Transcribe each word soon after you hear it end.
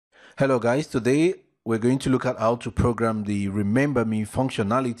Hello guys, today we're going to look at how to program the Remember Me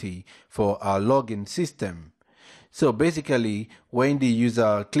functionality for our login system. So basically, when the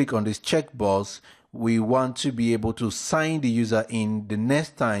user click on this checkbox, we want to be able to sign the user in the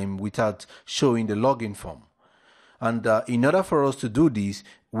next time without showing the login form. And in order for us to do this,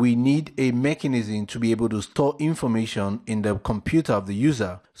 we need a mechanism to be able to store information in the computer of the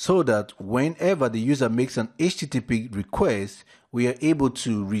user so that whenever the user makes an HTTP request, we are able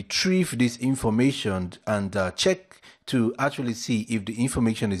to retrieve this information and check to actually see if the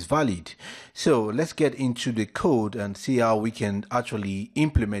information is valid. So let's get into the code and see how we can actually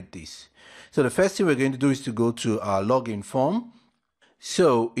implement this. So the first thing we're going to do is to go to our login form.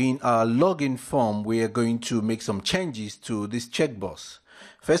 So in our login form, we are going to make some changes to this checkbox.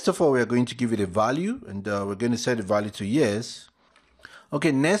 First of all, we are going to give it a value, and we're going to set the value to yes.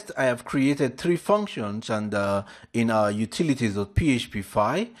 Okay, next I have created three functions, and in our utilities.php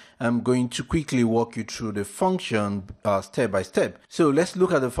file, I'm going to quickly walk you through the function step by step. So let's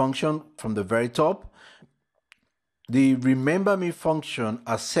look at the function from the very top. The Remember Me function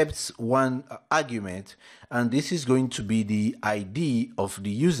accepts one argument, and this is going to be the ID of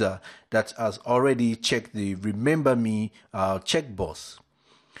the user that has already checked the Remember Me checkbox.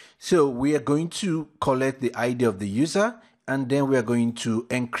 So we are going to collect the ID of the user, and then we are going to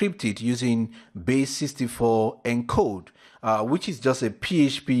encrypt it using base64 encode, which is just a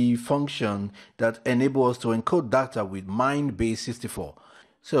PHP function that enables us to encode data with mine base64.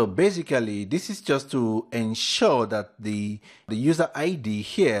 So basically, this is just to ensure that the user ID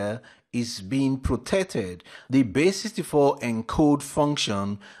here is being protected. The base64 encode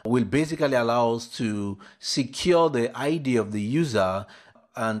function will basically allow us to secure the ID of the user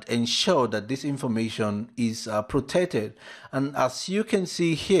and ensure that this information is protected. And as you can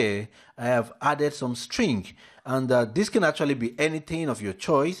see here, I have added some string, and this can actually be anything of your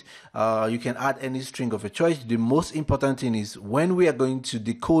choice. You can add any string of your choice. The most important thing is when we are going to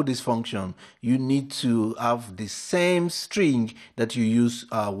decode this function, you need to have the same string that you use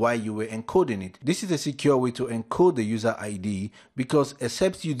while you were encoding it. This is a secure way to encode the user ID, because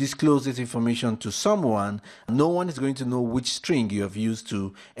except you disclose this information to someone, no one is going to know which string you have used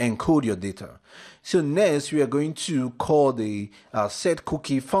to encode your data. So next, we are going to call the set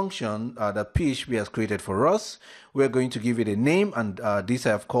cookie function that PHP has created for us. We are going to give it a name, and this I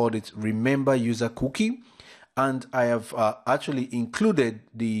have called it Remember User Cookie. And I have actually included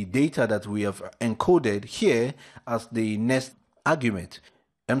the data that we have encoded here as the next argument.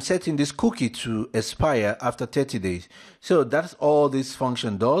 I'm setting this cookie to expire after 30 days. So that's all this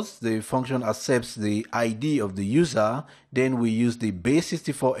function does. The function accepts the ID of the user. Then we use the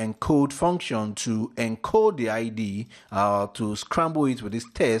base64 encode function to encode the ID, to scramble it with this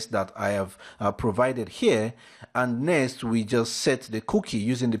test that I have provided here. And next, we just set the cookie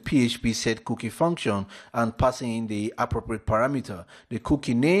using the PHP set cookie function and passing in the appropriate parameter, the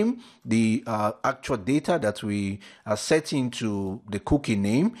cookie name, the actual data that we are setting to the cookie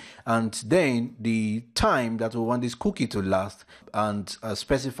name, and then the time that we want this cookie to last, and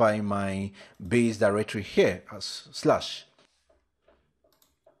specifying my base directory here as /.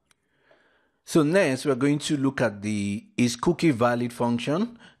 So next, we're going to look at the isCookieValid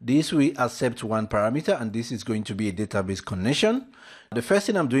function. This will accept one parameter, and this is going to be a database connection. The first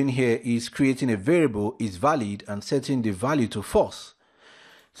thing I'm doing here is creating a variable isValid and setting the value to false.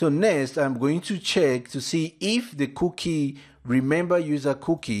 So next, I'm going to check to see if the cookie Remember User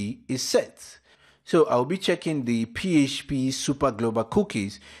Cookie is set. So I'll be checking the PHP super global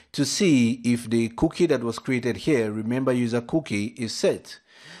cookies to see if the cookie that was created here, Remember User Cookie, is set.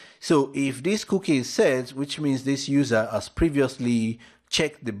 So if this cookie is set, which means this user has previously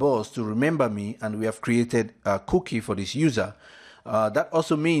checked the box to remember me, and we have created a cookie for this user. That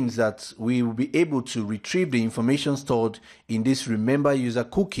also means that we will be able to retrieve the information stored in this Remember User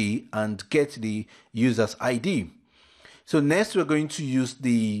Cookie and get the user's ID. So next, we're going to use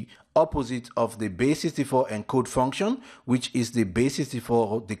the opposite of the base64 encode function, which is the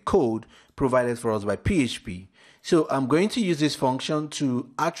base64 decode provided for us by PHP. So I'm going to use this function to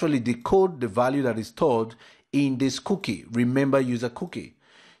actually decode the value that is stored in this cookie, Remember User Cookie.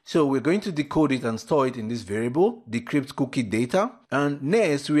 So we're going to decode it and store it in this variable, decrypt cookie data. And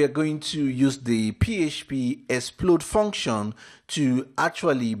next, we are going to use the PHP explode function to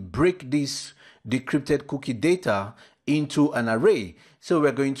actually break this decrypted cookie data into an array. So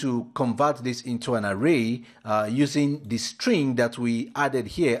we're going to convert this into an array using the string that we added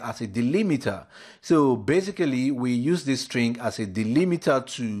here as a delimiter. So basically, we use this string as a delimiter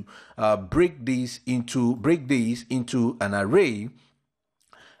to break these into an array.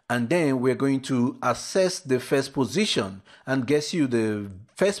 And then we're going to assess the first position, and guess you, the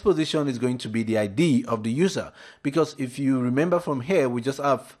first position is going to be the ID of the user, because if you remember from here, we just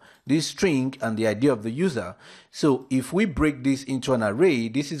have this string and the ID of the user. So if we break this into an array,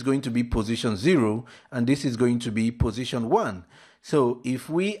 this is going to be position 0 and this is going to be position 1. So if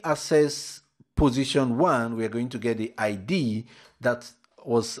we assess position 1, we are going to get the ID that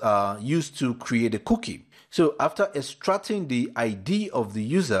was used to create a cookie. So after extracting the ID of the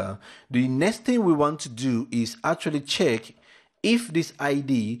user, the next thing we want to do is actually check if this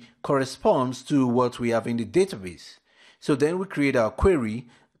ID corresponds to what we have in the database. So then we create our query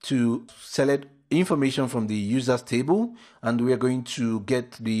to select information from the users table, and we are going to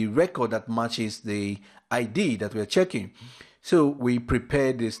get the record that matches the ID that we are checking. So we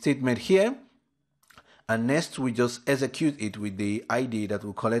prepare the statement here, and next we just execute it with the ID that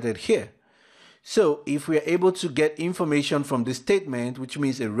we collected here. So if we are able to get information from this statement, which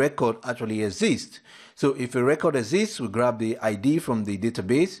means a record actually exists. So if a record exists, we grab the ID from the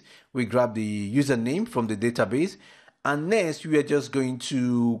database, we grab the username from the database, and next we are just going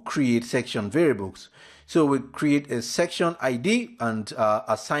to create section variables. So we create a section ID and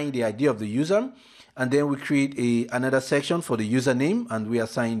assign the ID of the user, and then we create another section for the username and we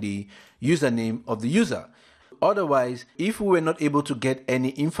assign the username of the user. Otherwise, if we were not able to get any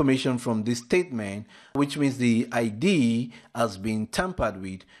information from this statement, which means the ID has been tampered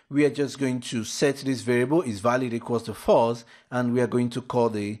with, we are just going to set this variable is valid equals to false, and we are going to call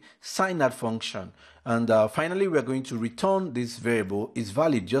the sign-out function. And finally, we are going to return this variable is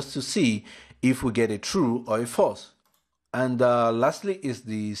valid just to see if we get a true or a false. And lastly is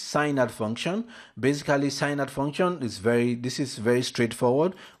the sign-out function. Basically, sign-out function is very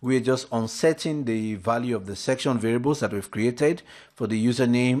straightforward. We're just unsetting the value of the section variables that we've created for the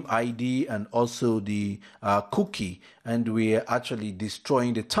username, ID, and also the cookie. And we're actually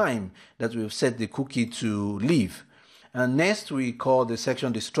destroying the time that we've set the cookie to live. And next, we call the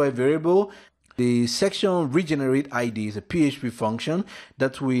section destroy variable. The section regenerate ID is a PHP function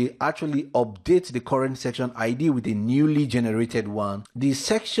that will actually update the current section ID with a newly generated one. The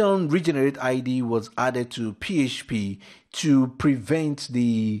section regenerate ID was added to PHP to prevent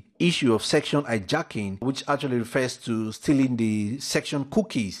the issue of section hijacking, which actually refers to stealing the section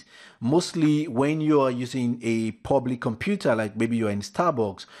cookies. Mostly when you are using a public computer, like maybe you're in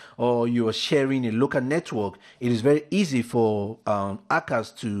Starbucks or you are sharing a local network, it is very easy for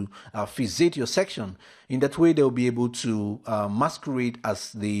hackers to visit your section. In that way, they'll be able to masquerade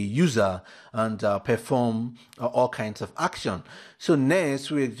as the user and perform all kinds of action. So next,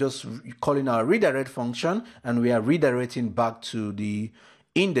 we're just calling our redirect function, and we are redirecting back to the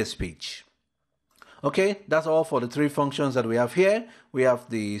index page. Okay, that's all for the three functions that we have here. We have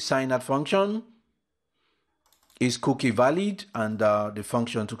the sign-out function, is cookie valid, and the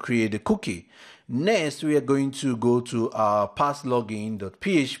function to create the cookie. Next, we are going to go to our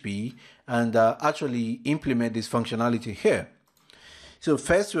passlogin.php and actually implement this functionality here. So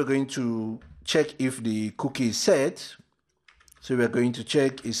first, we're going to check if the cookie is set. So we're going to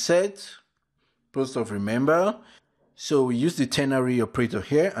check is set, post of remember. So we use the ternary operator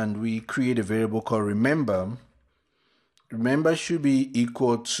here and we create a variable called remember. Remember should be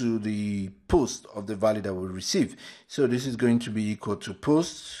equal to the post of the value that we receive. So this is going to be equal to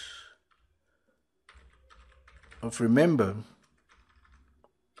post of remember.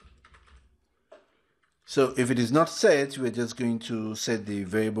 So if it is not set, we're just going to set the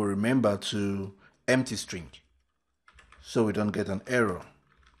variable remember to empty string so we don't get an error.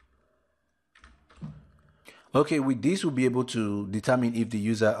 Okay, with this, we'll be able to determine if the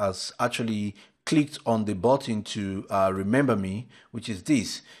user has actually clicked on the button to remember me, which is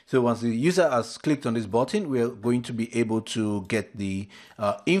this. So once the user has clicked on this button, we're going to be able to get the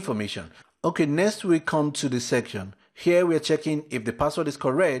information. Okay, next we come to the section. Here we're checking if the password is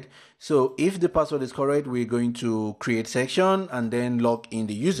correct. So if the password is correct, we're going to create section and then log in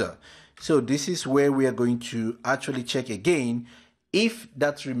the user. So this is where we are going to actually check again if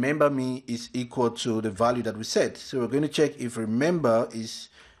that remember me is equal to the value that we set. So we're going to check if remember is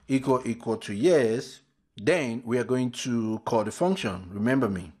equal to yes, then we are going to call the function remember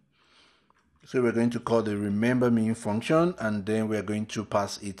me. So we're going to call the remember me function, and then we're going to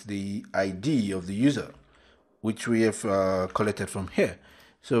pass it the ID of the user, which we have collected from here.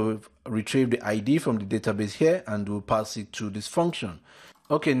 So we've retrieved the ID from the database here and we'll pass it to this function.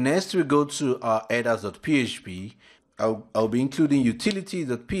 Okay, next we go to our headers.php. I'll be including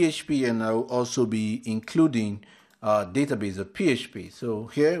utility.php and I'll also be including database.php. So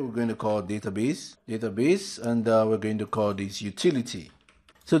here we're going to call database, and we're going to call this utility.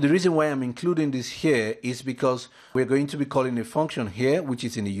 So the reason why I'm including this here is because we're going to be calling a function here, which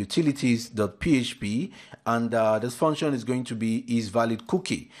is in the utilities.php, and this function is going to be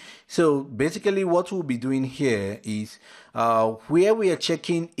isValidCookie. So basically what we'll be doing here is where we are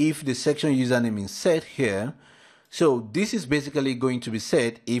checking if the section username is set here. So this is basically going to be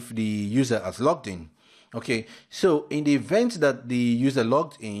set if the user has logged in. Okay, so in the event that the user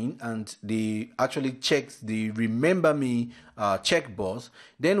logged in and they actually checks the remember me checkbox,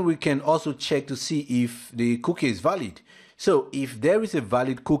 then we can also check to see if the cookie is valid. So if there is a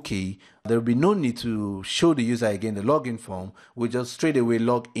valid cookie, there will be no need to show the user again the login form. We'll just straight away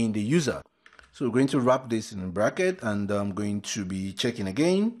log in the user. So we're going to wrap this in a bracket, and I'm going to be checking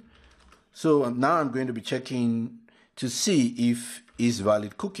again. So now I'm going to be checking to see if is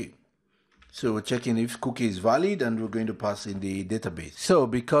valid cookie. So we're checking if cookie is valid, and we're going to pass in the database. So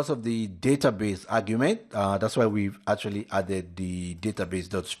because of the database argument, that's why we've actually added the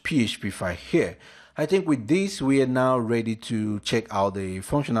database.php file here. I think with this, we are now ready to check how the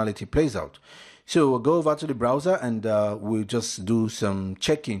functionality plays out. So we'll go over to the browser, and we'll just do some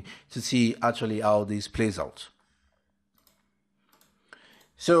checking to see actually how this plays out.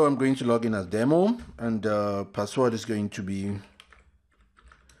 So I'm going to log in as demo, and password is going to be,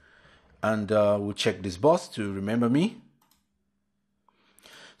 and we'll check this box to remember me.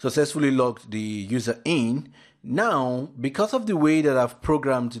 Successfully logged the user in. Now, because of the way that I've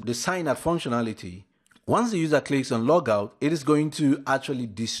programmed the sign out functionality, once the user clicks on logout, it is going to actually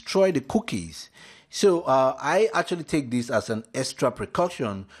destroy the cookies. So I actually take this as an extra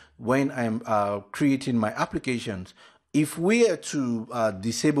precaution when I'm creating my applications. If we are to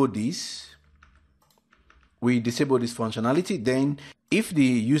disable this, we disable this functionality, then if the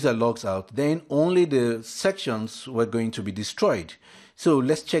user logs out, then only the sections were going to be destroyed. So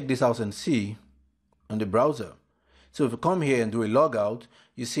let's check this out and see on the browser. So if we come here and do a logout,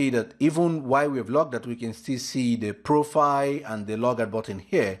 you see that even while we have logged out, we can still see the profile and the logout button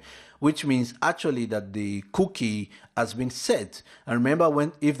here, which means actually that the cookie has been set. And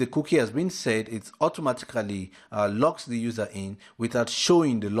remember, if the cookie has been set, it automatically logs the user in without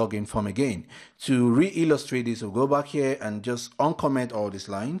showing the login form again. To re-illustrate this, we'll go back here and just uncomment all these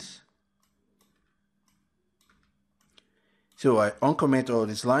lines. So I uncomment all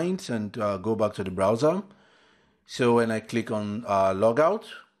these lines and go back to the browser. So when I click on logout,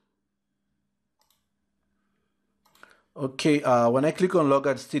 okay, when I click on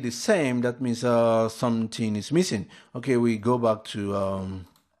logout, it's still the same. That means something is missing. Okay, we go back to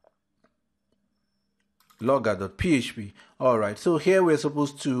logout.php. All right, so here we're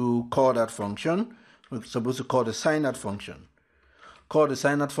supposed to call that function. We're supposed to call the sign out function. Call the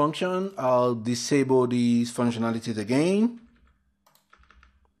sign out function. I'll disable these functionalities again.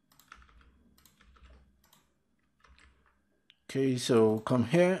 Okay, so come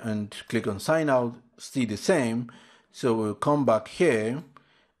here and click on sign out, still the same. So we'll come back here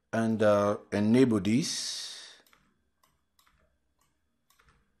and enable this.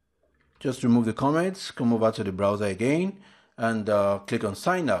 Just remove the comments, come over to the browser again, and click on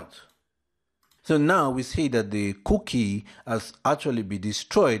sign out. So now we see that the cookie has actually been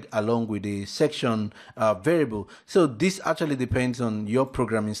destroyed along with the section variable. So this actually depends on your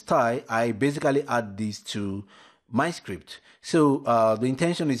programming style. I basically add this to my script. So the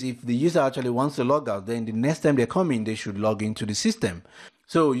intention is if the user actually wants to log out, then the next time they come in, they should log into the system.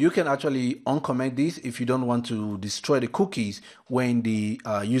 So you can actually uncomment this if you don't want to destroy the cookies when the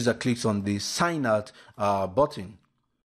user clicks on the sign out button.